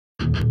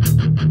Hey,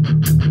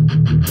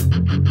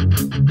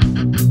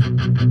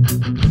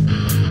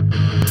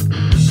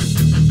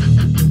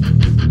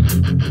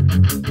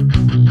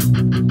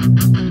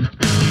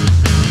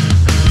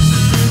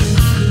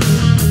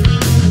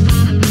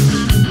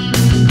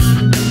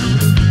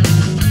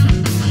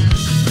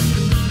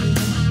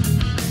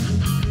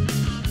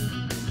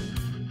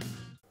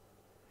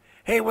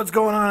 what's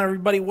going on,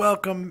 everybody?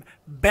 Welcome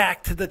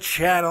back to the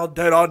channel,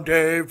 Dead on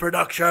Dave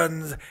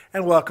Productions,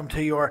 and welcome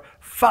to your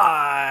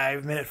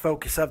 5-minute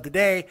focus of the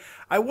day.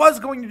 I was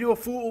going to do a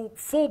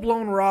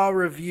full-blown Raw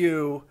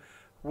review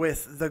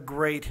with the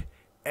great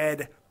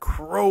Ed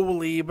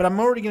Crowley, but I'm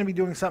already going to be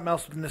doing something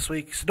else with him this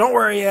week, so don't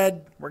worry,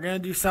 Ed. We're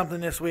going to do something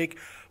this week.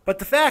 But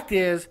the fact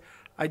is,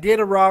 I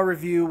did a Raw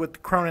review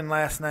with Cronin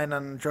last night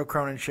on the Joe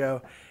Cronin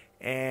Show,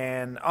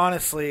 and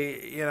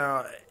honestly, you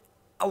know,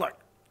 look,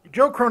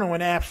 Joe Cronin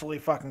went absolutely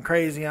fucking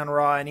crazy on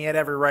Raw, and he had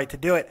every right to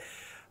do it.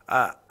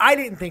 I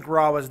didn't think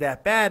Raw was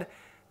that bad.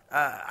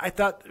 I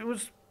thought it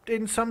was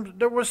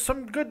there was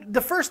some good.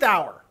 The first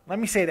hour, let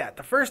me say that.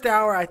 The first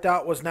hour I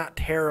thought was not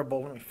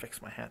terrible. Let me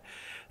fix my hat.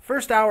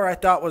 First hour I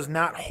thought was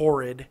not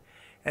horrid,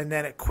 and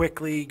then it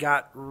quickly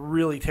got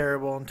really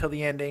terrible until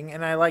the ending,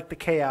 and I liked the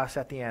chaos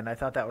at the end. I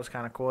thought that was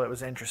kind of cool. It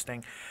was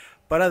interesting.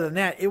 But other than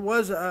that, it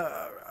was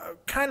a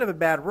kind of a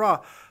bad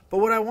Raw. But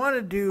what I want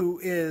to do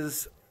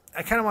is,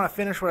 I kind of want to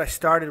finish what I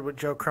started with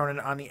Joe Cronin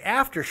on the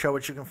after show,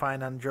 which you can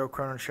find on the Joe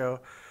Cronin Show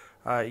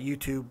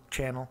YouTube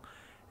channel.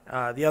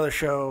 The other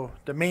show,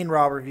 the main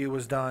Raw review,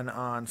 was done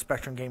on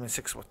Spectrum Gaming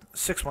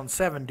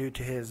 617 due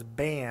to his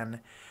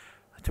ban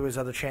to his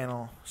other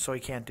channel, so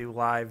he can't do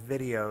live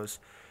videos.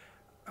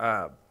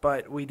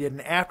 But we did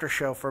an after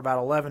show for about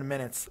 11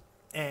 minutes,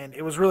 and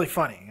it was really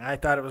funny. I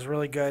thought it was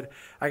really good.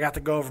 I got to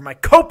go over my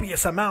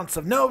copious amounts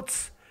of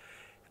notes,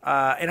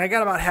 and I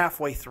got about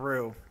halfway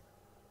through.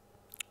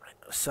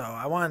 So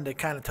I wanted to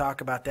kind of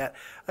talk about that.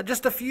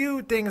 Just a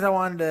few things I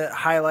wanted to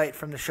highlight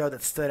from the show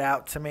that stood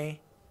out to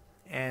me.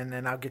 And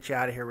then I'll get you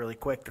out of here really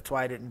quick. That's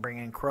why I didn't bring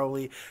in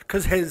Crowley,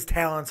 because his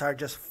talents are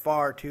just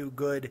far too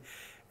good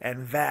and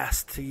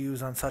vast to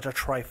use on such a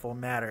trifle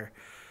matter.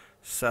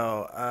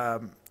 So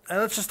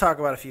let's just talk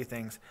about a few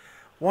things.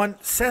 One,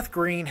 Seth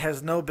Green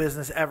has no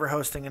business ever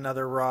hosting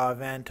another Raw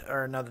event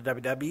or another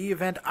WWE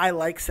event. I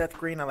like Seth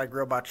Green. I like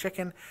Robot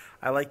Chicken.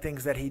 I like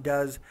things that he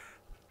does.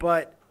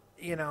 But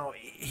you know,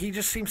 he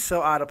just seems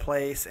so out of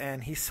place,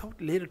 and he's so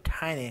little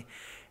tiny.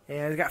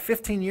 And he's got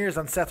 15 years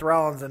on Seth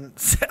Rollins, and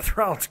Seth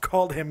Rollins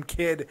called him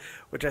kid,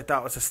 which I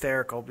thought was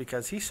hysterical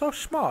because he's so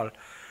small.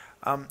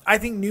 I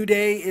think New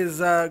Day is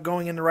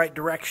going in the right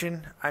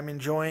direction. I'm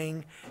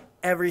enjoying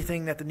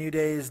everything that the New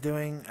Day is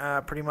doing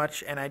pretty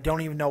much, and I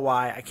don't even know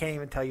why. I can't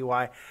even tell you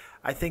why.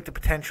 I think the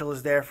potential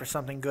is there for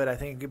something good. I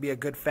think it could be a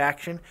good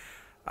faction.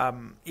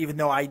 Even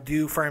though I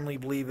do firmly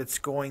believe it's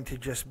going to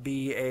just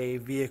be a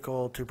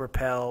vehicle to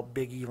propel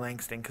Big E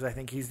Langston, because I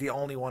think he's the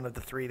only one of the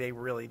three they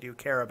really do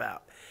care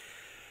about.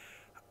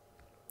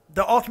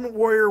 The Ultimate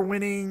Warrior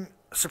winning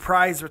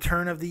surprise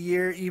return of the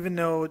year, even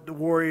though the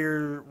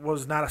Warrior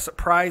was not a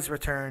surprise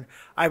return,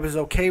 I was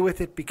okay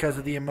with it because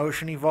of the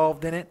emotion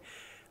involved in it.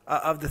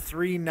 Of the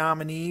three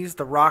nominees,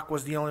 The Rock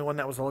was the only one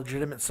that was a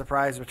legitimate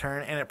surprise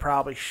return, and it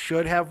probably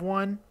should have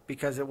won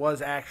because it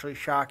was actually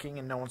shocking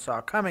and no one saw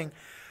it coming.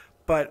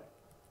 But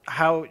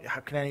how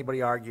can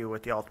anybody argue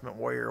with the Ultimate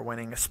Warrior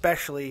winning,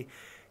 especially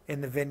in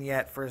the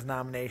vignette for his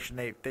nomination?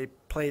 They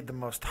played the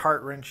most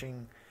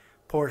heart-wrenching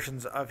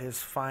portions of his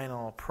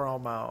final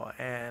promo,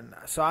 and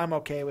so I'm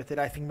okay with it.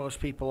 I think most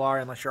people are,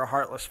 unless you're a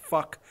heartless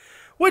fuck,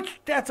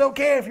 which that's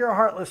okay if you're a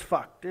heartless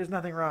fuck. There's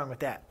nothing wrong with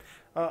that.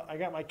 I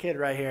got my kid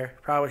right here.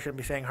 Probably shouldn't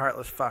be saying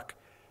heartless fuck.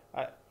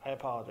 I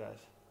apologize.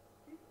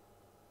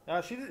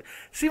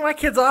 See, my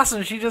kid's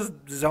awesome. She just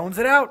zones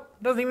it out.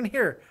 Doesn't even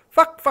hear.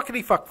 Fuck,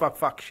 fuckity, fuck, fuck,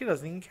 fuck. She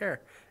doesn't even care.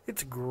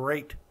 It's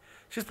great.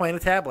 She's playing a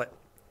tablet.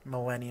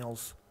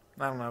 Millennials.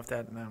 I don't know if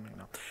that... I don't even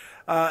know.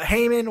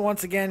 Heyman,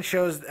 once again,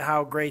 shows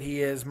how great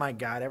he is. My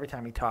God, every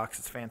time he talks,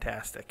 it's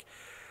fantastic.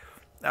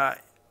 The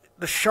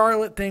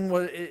Charlotte thing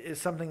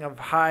is something of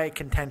high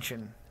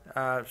contention.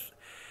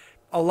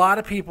 A lot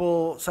of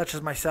people, such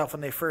as myself,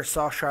 when they first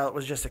saw Charlotte,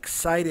 was just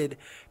excited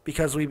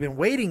because we've been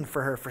waiting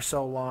for her for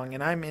so long,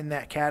 and I'm in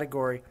that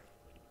category.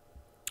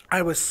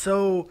 I was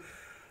so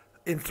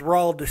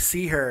enthralled to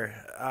see her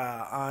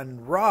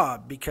on Raw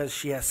because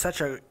she has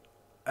such an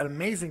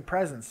amazing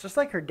presence, just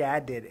like her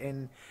dad did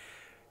in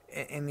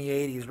the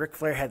 80s. Ric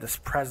Flair had this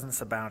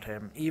presence about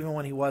him, even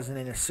when he wasn't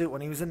in his suit.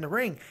 When he was in the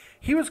ring,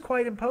 he was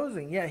quite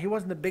imposing. Yeah, he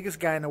wasn't the biggest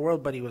guy in the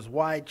world, but he was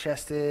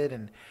wide-chested,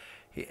 and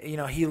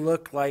he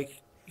looked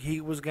like he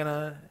was going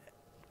to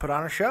put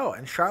on a show.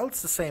 And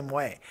Charlotte's the same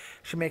way.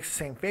 She makes the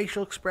same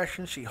facial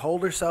expressions. She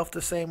holds herself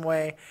the same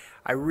way.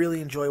 I really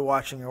enjoy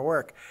watching her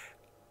work.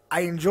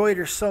 I enjoyed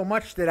her so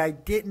much that I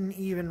didn't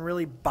even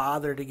really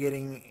bother to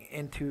getting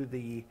into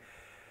the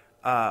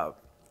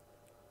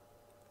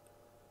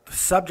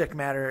subject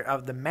matter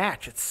of the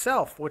match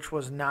itself, which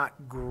was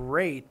not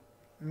great,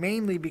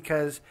 mainly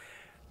because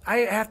I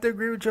have to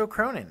agree with Joe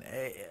Cronin.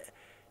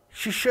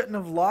 she shouldn't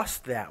have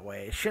lost that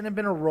way. It shouldn't have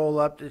been a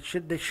roll-up.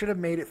 They should have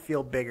made it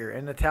feel bigger.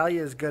 And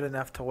Natalya is good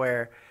enough to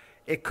where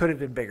it could have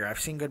been bigger. I've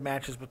seen good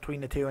matches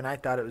between the two, and I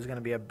thought it was going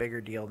to be a bigger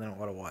deal than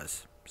what it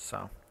was.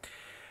 So,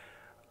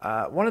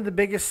 one of the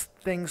biggest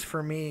things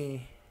for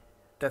me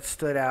that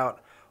stood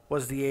out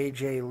was the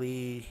AJ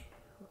Lee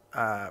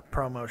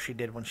promo she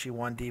did when she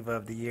won Diva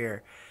of the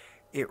Year.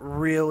 It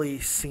really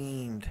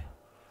seemed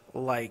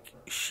like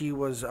she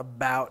was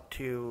about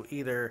to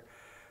either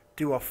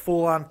do a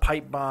full-on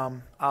pipe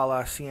bomb a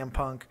la CM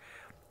Punk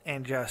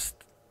and just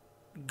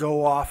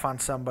go off on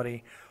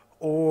somebody,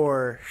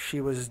 or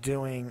she was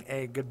doing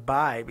a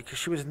goodbye, because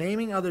she was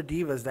naming other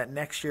divas that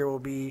next year will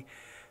be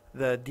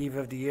the Diva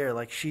of the Year.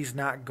 Like, she's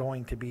not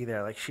going to be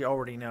there. Like, she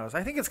already knows.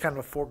 I think it's kind of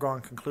a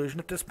foregone conclusion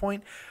at this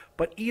point,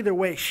 but either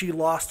way, she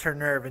lost her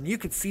nerve, and you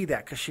could see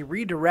that because she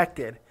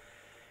redirected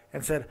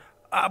and said,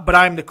 but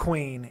I'm the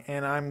queen,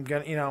 and I'm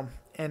going to,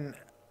 and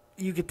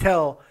you could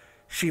tell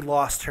she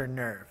lost her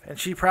nerve. And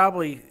she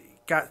probably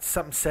got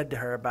something said to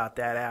her about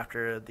that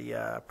after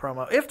the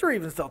promo. If they're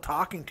even still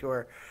talking to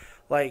her,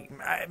 like,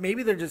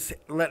 maybe they're just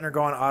letting her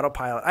go on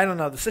autopilot. I don't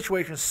know. The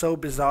situation is so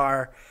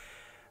bizarre.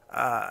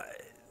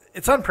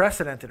 It's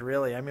unprecedented,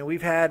 really. I mean,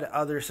 we've had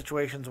other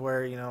situations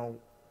where,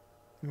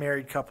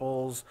 married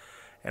couples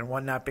and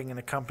one not being in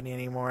the company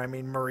anymore. I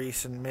mean,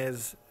 Maurice and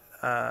Miz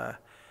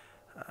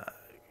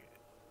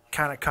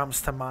kind of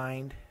comes to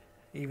mind,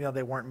 even though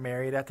they weren't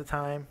married at the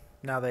time.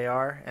 Now they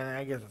are, and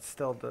I guess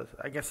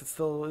it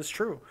still is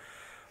true,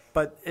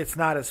 but it's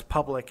not as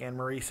public, and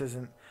Maurice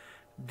isn't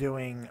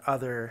doing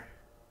other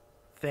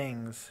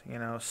things,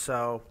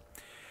 So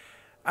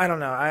I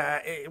don't know.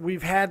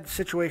 We've had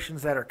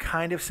situations that are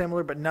kind of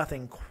similar, but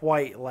nothing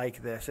quite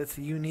like this. It's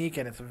unique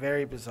and it's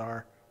very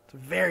bizarre. It's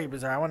very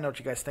bizarre. I want to know what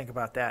you guys think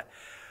about that.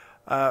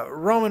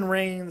 Roman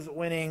Reigns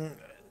winning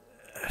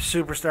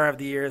Superstar of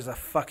the Year is a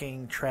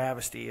fucking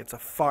travesty. It's a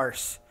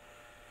farce.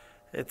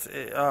 It's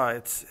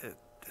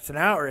an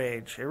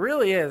outrage. It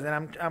really is,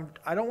 and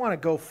I don't want to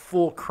go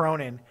full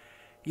Cronin.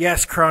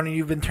 Yes, Cronin,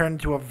 you've been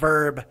turned into a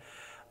verb.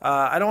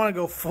 I don't want to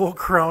go full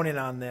Cronin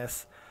on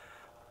this,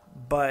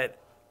 but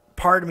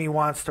part of me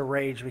wants to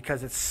rage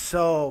because it's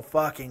so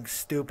fucking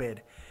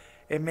stupid.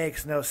 It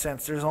makes no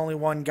sense. There's only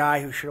one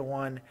guy who should have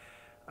won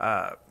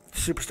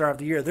Superstar of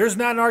the Year. There's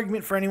not an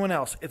argument for anyone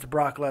else. It's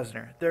Brock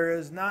Lesnar. There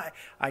is not.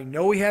 I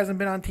know he hasn't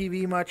been on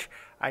TV much.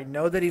 I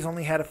know that he's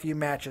only had a few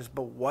matches,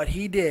 but what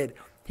he did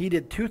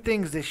two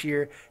things this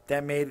year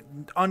that made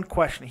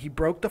unquestionable. He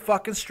broke the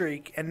fucking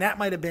streak, and that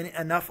might have been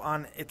enough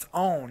on its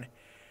own,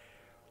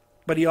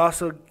 but he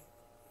also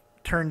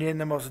turned in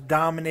the most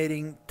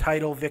dominating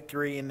title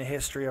victory in the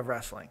history of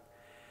wrestling.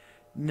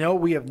 No,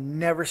 we have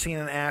never seen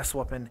an ass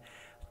whooping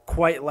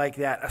quite like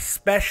that,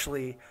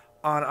 especially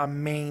on a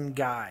main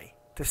guy.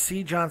 To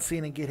see John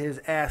Cena get his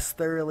ass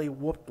thoroughly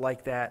whooped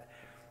like that,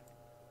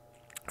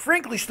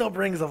 frankly, still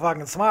brings a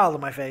fucking smile to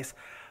my face,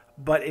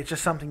 but it's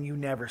just something you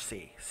never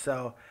see.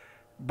 So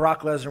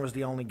Brock Lesnar was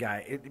the only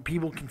guy.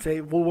 People can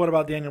say, well, what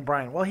about Daniel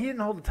Bryan? Well, he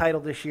didn't hold the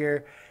title this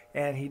year,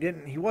 and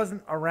he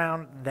wasn't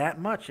around that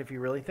much if you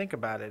really think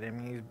about it. I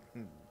mean,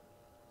 he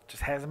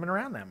just hasn't been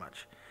around that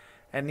much.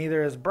 And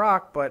neither is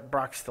Brock, but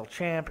Brock's still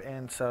champ,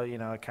 and so,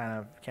 it kind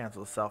of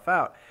cancels itself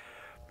out.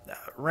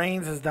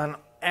 Reigns has done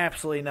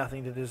absolutely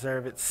nothing to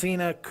deserve it.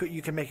 Cena,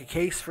 you can make a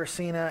case for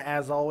Cena,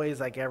 as always,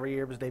 like every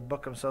year, because they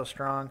book him so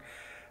strong.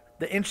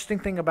 The interesting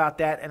thing about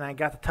that, and I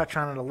got to touch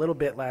on it a little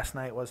bit last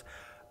night, was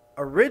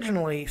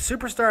originally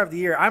Superstar of the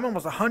Year, I'm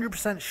almost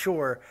 100%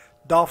 sure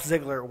Dolph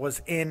Ziggler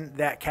was in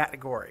that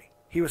category.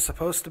 He was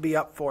supposed to be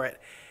up for it,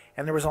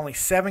 and there was only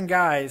 7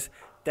 guys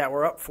that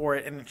were up for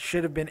it, and it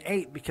should have been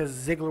 8 because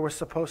Ziggler was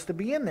supposed to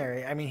be in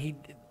there. I mean,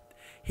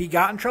 he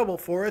got in trouble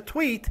for a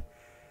tweet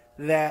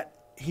that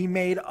he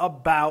made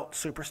about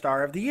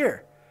Superstar of the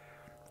Year,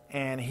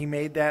 and he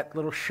made that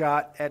little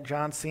shot at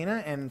John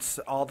Cena, and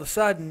all of a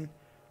sudden,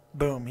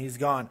 boom, he's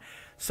gone.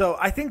 So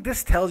I think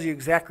this tells you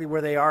exactly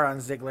where they are on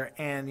Ziggler.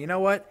 And you know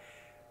what?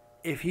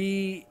 If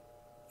he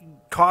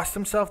cost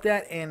himself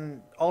that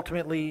and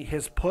ultimately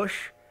his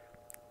push,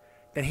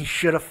 then he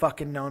should have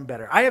fucking known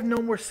better. I have no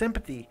more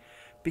sympathy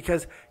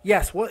because,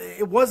 yes, well,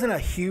 it wasn't a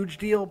huge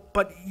deal,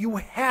 but you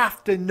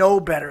have to know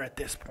better at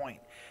this point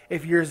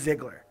if you're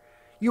Ziggler.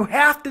 You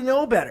have to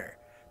know better.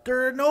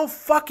 There are no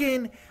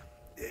fucking,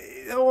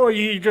 oh,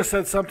 you just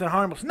said something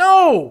harmless.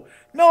 No.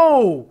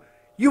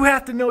 You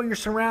have to know your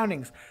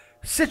surroundings.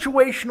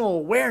 Situational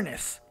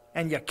awareness.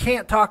 And you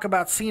can't talk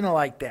about Cena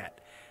like that.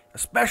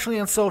 Especially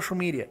on social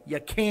media. You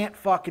can't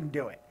fucking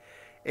do it.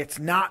 It's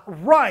not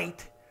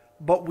right,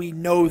 but we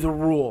know the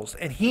rules.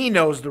 And he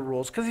knows the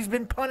rules because he's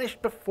been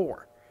punished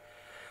before.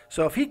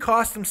 So if he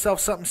cost himself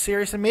something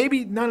serious, and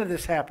maybe none of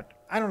this happened.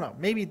 I don't know.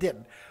 Maybe it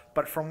didn't.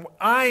 But from what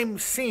I'm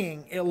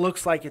seeing, it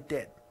looks like it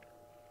did.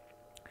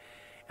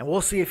 And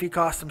we'll see if he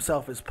cost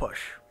himself his push.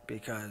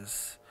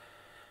 Because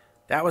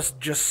that was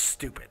just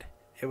stupid.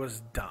 It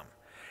was dumb.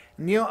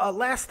 And,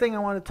 last thing I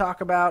want to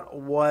talk about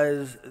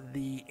was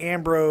the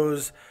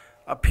Ambrose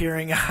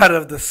appearing out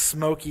of the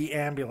smoky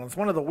ambulance.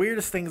 One of the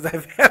weirdest things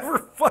I've ever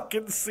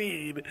fucking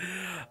seen.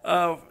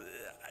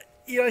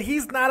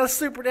 he's not a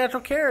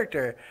supernatural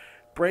character.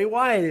 Bray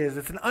Wyatt is.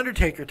 It's an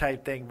Undertaker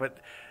type thing. But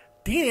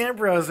Dean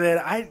Ambrose,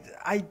 I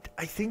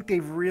think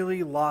they've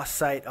really lost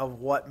sight of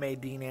what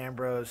made Dean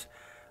Ambrose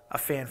a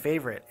fan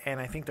favorite,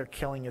 and I think they're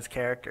killing his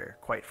character,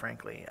 quite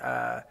frankly.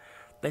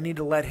 They need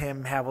to let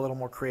him have a little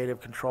more creative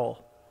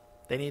control.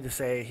 They need to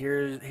say,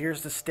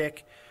 here's the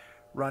stick,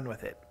 run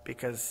with it,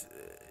 because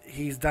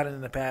he's done it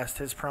in the past.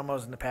 His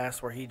promos in the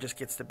past where he just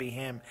gets to be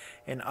him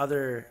in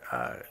other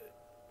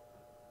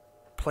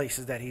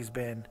places that he's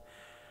been,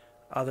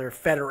 other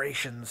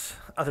federations,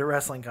 other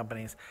wrestling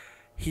companies.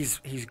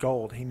 He's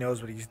gold. He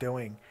knows what he's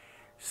doing.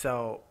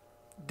 So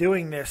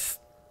doing this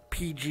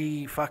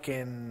PG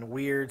fucking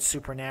weird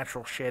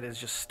supernatural shit is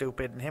just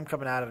stupid. And him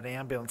coming out of an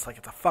ambulance like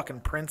it's a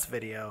fucking Prince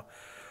video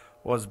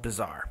was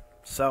bizarre.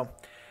 So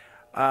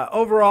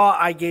overall,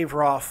 I gave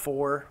Raw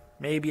 4,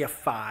 maybe a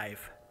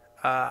 5.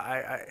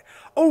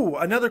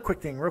 Another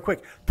quick thing, real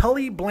quick.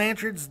 Tully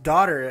Blanchard's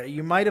daughter,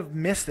 you might have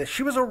missed this.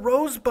 She was a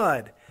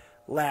Rosebud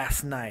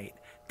last night.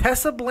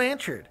 Tessa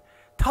Blanchard.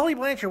 Tully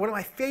Blanchard, one of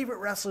my favorite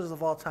wrestlers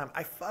of all time.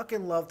 I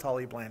fucking love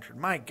Tully Blanchard.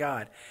 My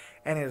God.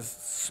 And his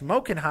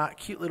smoking hot,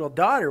 cute little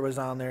daughter was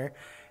on there.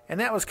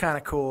 And that was kind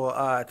of cool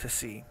to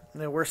see.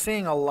 We're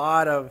seeing a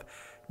lot of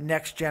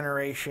next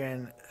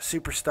generation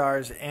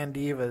superstars and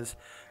divas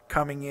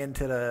coming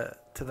into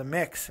the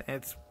mix.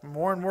 It's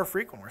more and more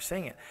frequent. We're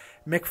seeing it.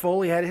 Mick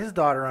Foley had his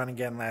daughter on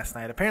again last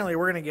night. Apparently,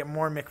 we're going to get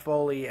more Mick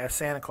Foley as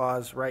Santa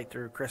Claus right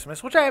through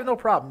Christmas, which I have no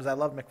problems. I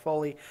love Mick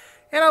Foley,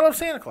 and I love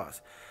Santa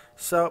Claus.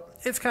 So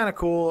it's kind of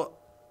cool,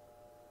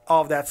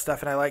 all of that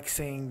stuff, and I like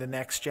seeing the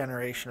next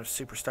generation of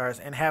superstars,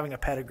 and having a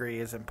pedigree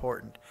is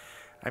important.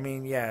 I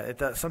mean, yeah, it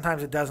does,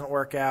 sometimes it doesn't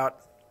work out.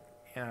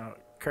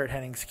 Kurt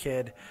Hennig's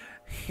kid,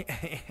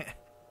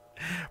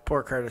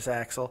 poor Curtis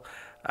Axel.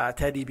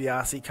 Ted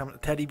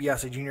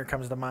DiBiase Jr.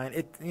 comes to mind.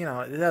 It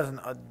doesn't.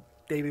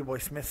 Davey Boy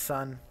Smith's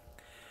son.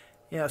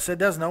 So it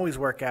doesn't always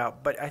work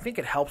out, but I think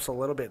it helps a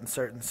little bit in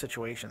certain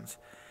situations.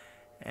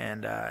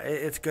 And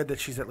it's good that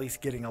she's at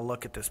least getting a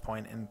look at this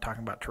point and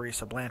talking about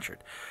Teresa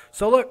Blanchard.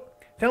 So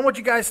look, tell me what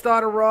you guys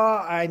thought of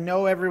Raw. I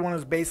know everyone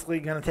is basically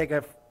going to take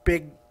a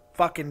big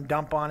fucking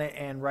dump on it,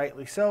 and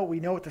rightly so. We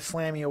know what the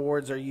Slammy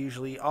Awards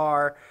usually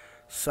are.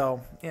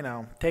 So,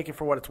 take it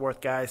for what it's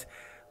worth, guys.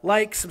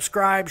 Like,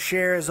 subscribe,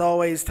 share as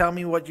always. Tell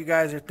me what you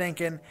guys are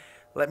thinking.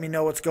 Let me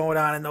know what's going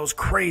on in those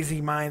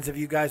crazy minds of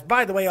you guys.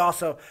 By the way,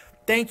 also,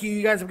 thank you.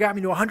 You guys have got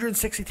me to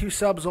 162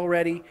 subs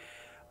already.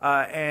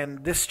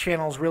 And this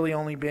channel's really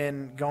only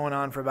been going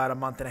on for about a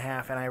month and a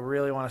half. And I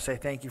really want to say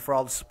thank you for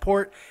all the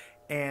support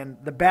and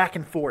the back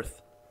and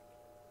forth.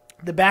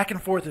 The back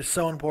and forth is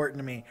so important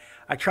to me.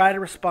 I try to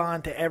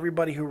respond to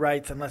everybody who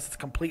writes unless it's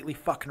completely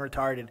fucking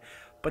retarded.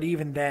 But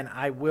even then,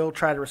 I will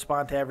try to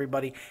respond to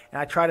everybody,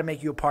 and I try to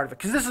make you a part of it,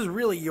 because this is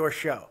really your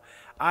show.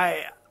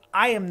 I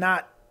am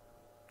not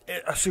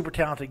a super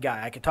talented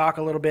guy. I could talk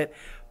a little bit,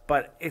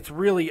 but it's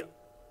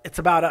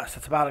about us.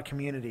 It's about a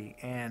community,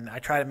 and I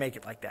try to make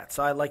it like that.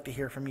 So I'd like to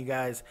hear from you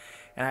guys,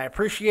 and I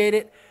appreciate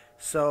it.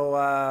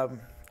 So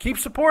keep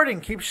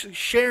supporting, keep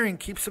sharing,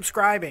 keep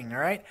subscribing, all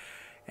right?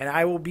 And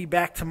I will be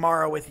back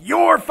tomorrow with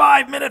your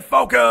 5-minute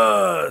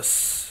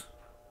focus.